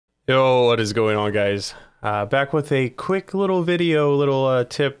Yo, what is going on, guys? Back with a quick little video, little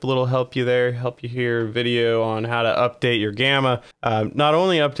tip, little help you here video on how to update your Gamma. Not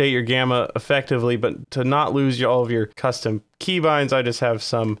only update your Gamma effectively, but to not lose all of your custom keybinds. I just have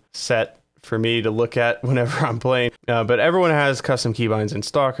some set for me to look at whenever I'm playing. But everyone has custom keybinds in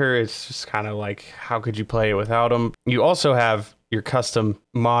Stalker. It's just kind of like, how could you play it without them? You also have your custom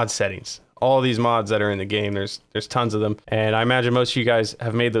mod settings. All these mods that are in the game, there's tons of them, and I imagine most of you guys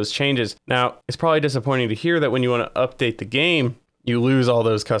have made those changes. Now, it's probably disappointing to hear that when you want to update the game, you lose all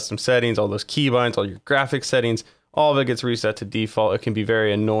those custom settings, all those keybinds, all your graphic settings, all of it gets reset to default. It can be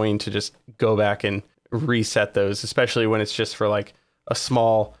very annoying to just go back and reset those, especially when it's just for like a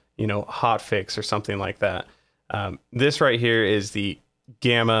small, hot fix or something like that. This right here is the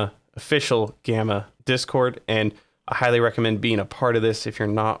Gamma, official Gamma Discord, and I highly recommend being a part of this if you're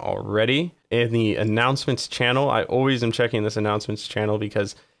not already. In the announcements channel, I always am checking this announcements channel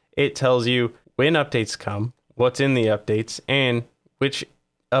because it tells you when updates come, what's in the updates, and which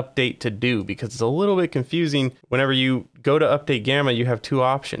update to do, because it's a little bit confusing. Whenever you go to update Gamma, you have two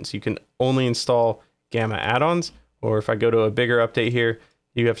options. You can only install Gamma add-ons, or if I go to a bigger update here,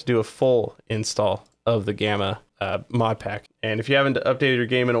 you have to do a full install of the Gamma mod pack. And if you haven't updated your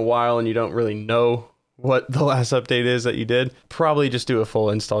game in a while and you don't really know what the last update is that you did, probably just do a full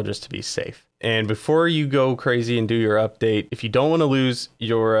install just to be safe. And before you go crazy and do your update, if you don't want to lose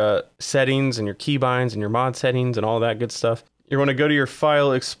your settings and your keybinds and your mod settings and all that good stuff, you want to go to your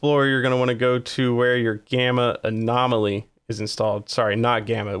file explorer. You're going to want to go to where your Gamma anomaly is installed. Sorry, not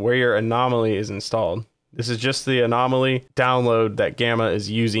Gamma, where your anomaly is installed. This is just the anomaly download that Gamma is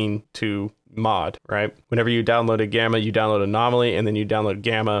using to mod, right? Whenever you download a Gamma, you download anomaly and then you download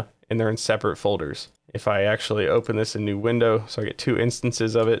Gamma, and they're in separate folders. If I actually open this in a new window, so I get two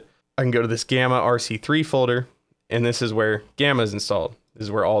instances of it, I can go to this Gamma RC3 folder, and this is where Gamma is installed. This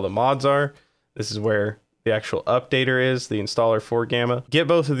is where all the mods are. This is where the actual updater is, the installer for Gamma. Get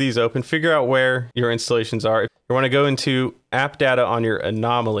both of these open, figure out where your installations are. If you want to go into app data on your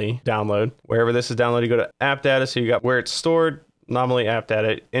anomaly download, wherever this is downloaded, you go to app data, so you got where it's stored, anomaly app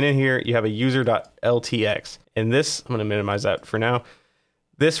data, and in here you have a user.ltx. And this, I'm going to minimize that for now.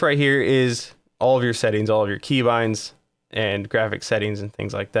 This right here is all of your settings, all of your keybinds and graphic settings and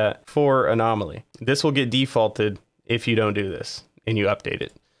things like that for anomaly. This will get defaulted if you don't do this and you update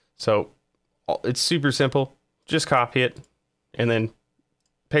it. So it's super simple. Just copy it and then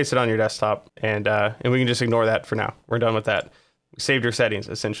paste it on your desktop, and we can just ignore that for now. We're done with that. We saved your settings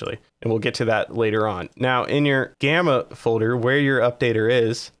essentially, and we'll get to that later on. Now in your Gamma folder where your updater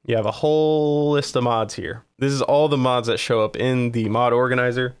is, you have a whole list of mods here. This is all the mods that show up in the mod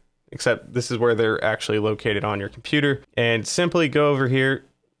organizer, except this is where they're actually located on your computer. And simply go over here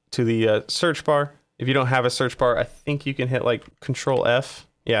to the search bar. If you don't have a search bar, I think you can hit like Control F.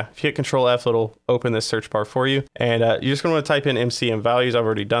 Yeah, if you hit Control F, it'll open this search bar for you. And you're just gonna wanna type in MCM values. I've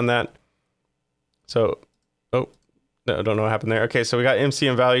already done that. So, oh, no, I don't know what happened there. Okay, so we got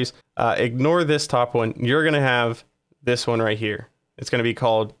MCM values. Ignore this top one. You're gonna have this one right here. It's gonna be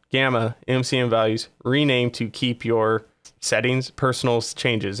called Gamma MCM values, rename to keep your settings, personal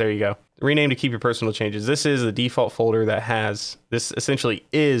changes. There you go. Rename to keep your personal changes. This is the default folder that has, this essentially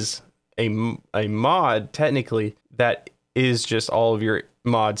is a mod technically that is just all of your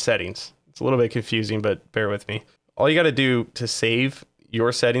mod settings. It's a little bit confusing, but bear with me. All you got to do to save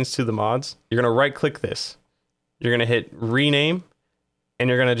your settings to the mods, you're going to right click this. You're going to hit rename, and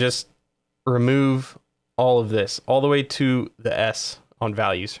you're going to just remove all of this all the way to the S on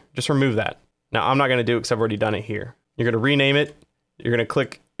values. Just remove that. Now I'm not going to do it because I've already done it here. You're going to rename it. You're going to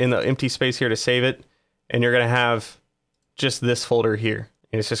click in the empty space here to save it. And you're going to have just this folder here.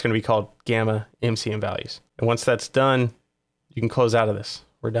 And it's just going to be called Gamma MCM values. And once that's done, you can close out of this.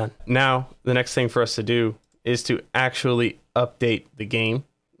 We're done. Now, the next thing for us to do is to actually update the game.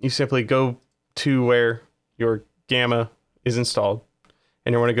 You simply go to where your Gamma is installed.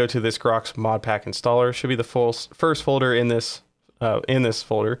 And you want to go to this Grox mod pack installer. It should be the first folder in this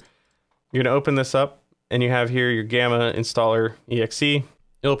folder. You're going to open this up. And you have here your Gamma installer exe. You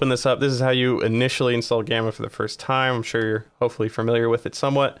open this up. This is how you initially install Gamma for the first time. I'm sure you're hopefully familiar with it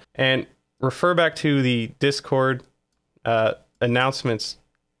somewhat. And refer back to the Discord announcements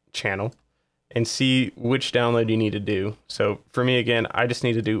channel and see which download you need to do. So for me, again, I just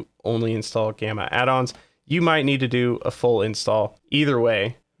need to do only install Gamma add-ons. You might need to do a full install. Either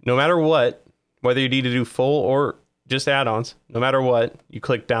way, no matter what, whether you need to do full or just add-ons, no matter what, you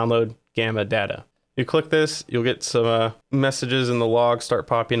click download Gamma data. You click this, you'll get some messages in the log start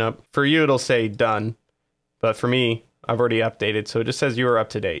popping up. For you, it'll say done, but for me, I've already updated, so it just says you are up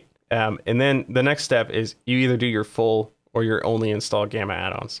to date. And then the next step is you either do your full or your only install Gamma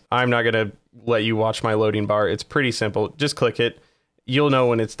add-ons. I'm not gonna let you watch my loading bar. It's pretty simple. Just click it. You'll know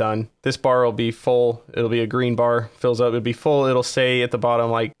when it's done. This bar will be full. It'll be a green bar, fills up, it'll be full. It'll say at the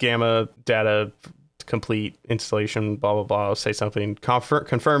bottom like Gamma data complete installation, blah, blah, blah. It'll say something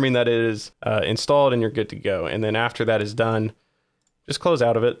confirming that it is installed and you're good to go. And then after that is done, just close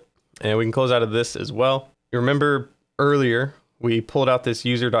out of it. And we can close out of this as well. You remember earlier, we pulled out this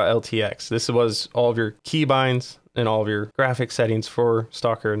user.ltx. This was all of your keybinds and all of your graphic settings for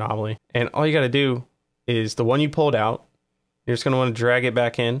Stalker Anomaly. And all you got to do is the one you pulled out, you're just going to want to drag it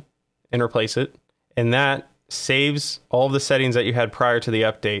back in and replace it. And that saves all of the settings that you had prior to the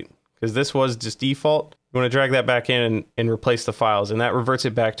update, because this was just default. You want to drag that back in and replace the files, and that reverts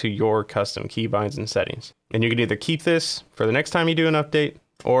it back to your custom keybinds and settings. And you can either keep this for the next time you do an update,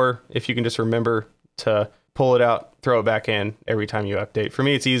 or if you can just remember to pull it out, throw it back in every time you update. For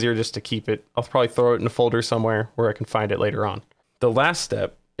me, it's easier just to keep it. I'll probably throw it in a folder somewhere where I can find it later on. The last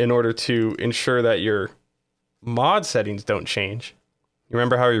step, in order to ensure that your mod settings don't change, you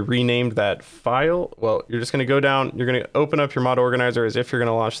remember how you renamed that file? Well, you're just going to go down, you're going to open up your mod organizer as if you're going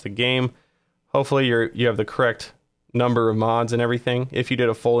to launch the game. Hopefully you have the correct number of mods and everything. If you did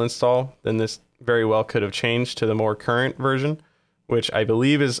a full install, then this very well could have changed to the more current version, which I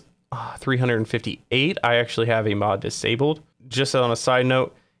believe is 358. I actually have a mod disabled. Just on a side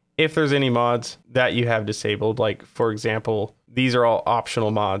note, if there's any mods that you have disabled, like for example, these are all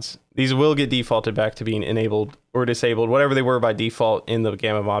optional mods. These will get defaulted back to being enabled or disabled, whatever they were by default in the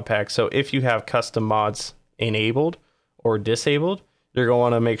Gamma mod pack. So if you have custom mods enabled or disabled, you're going to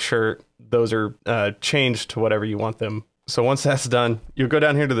want to make sure those are changed to whatever you want them. So once that's done, you'll go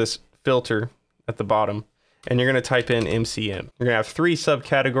down here to this filter at the bottom, and you're going to type in MCM. You're going to have 3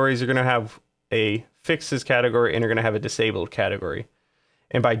 subcategories. You're going to have a fixes category, and you're going to have a disabled category.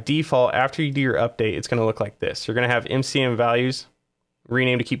 And by default, after you do your update, it's going to look like this. You're going to have MCM values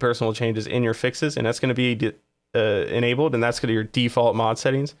renamed to keep personal changes in your fixes, and that's going to be enabled, and that's going to be your default mod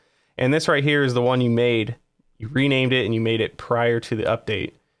settings. And this right here is the one you made. You renamed it, and you made it prior to the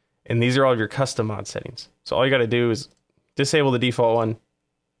update. And these are all of your custom mod settings. So all you got to do is disable the default one,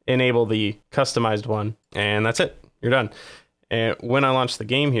 enable the customized one, and that's it. You're done. And when I launch the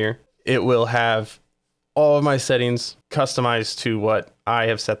game here, it will have all of my settings customized to what I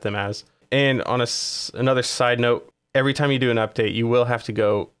have set them as. And on another side note, every time you do an update, you will have to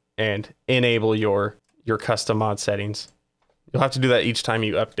go and enable your custom mod settings. You'll have to do that each time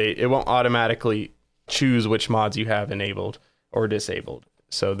you update. It won't automatically choose which mods you have enabled or disabled.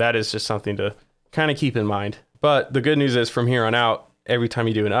 So that is just something to kind of keep in mind. But the good news is from here on out, every time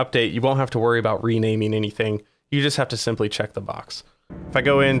you do an update, you won't have to worry about renaming anything. You just have to simply check the box. If I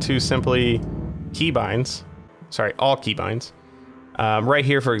go into simply keybinds, sorry, all keybinds, right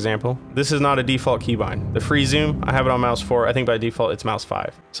here, for example, this is not a default keybind. The free zoom, I have it on mouse 4. I think by default it's mouse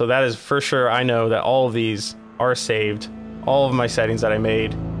 5. So that is for sure. I know that all of these are saved. All of my settings that I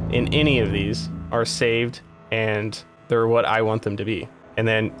made in any of these are saved, and they're what I want them to be. And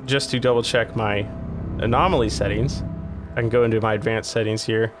then just to double check my anomaly settings, I can go into my advanced settings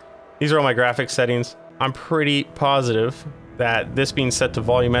here. These are all my graphics settings. I'm pretty positive that this being set to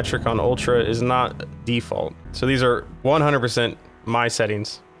volumetric on ultra is not default. So these are 100% my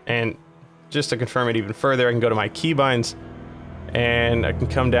settings. And just to confirm it even further, I can go to my keybinds and I can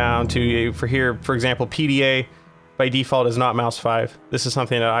come down to, for here, for example, PDA by default is not mouse 5. This is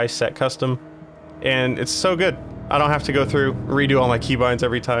something that I set custom, and it's so good. I don't have to go through, redo all my keybinds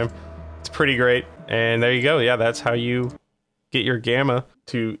every time. It's pretty great. And there you go. Yeah, that's how you get your Gamma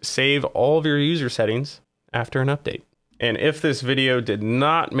to save all of your user settings after an update. And if this video did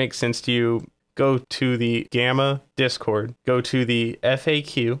not make sense to you, go to the Gamma Discord, go to the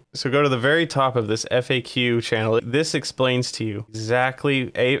FAQ. So go to the very top of this FAQ channel. This explains to you exactly,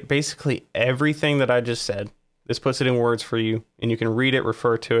 basically everything that I just said. This puts it in words for you, and you can read it,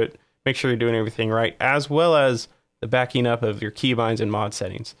 refer to it, make sure you're doing everything right, as well as the backing up of your keybinds and mod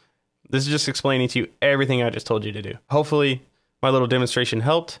settings. This is just explaining to you everything I just told you to do. Hopefully my little demonstration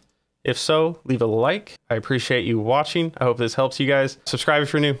helped. If so, leave a like. I appreciate you watching. I hope this helps you guys. Subscribe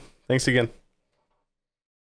if you're new. Thanks again.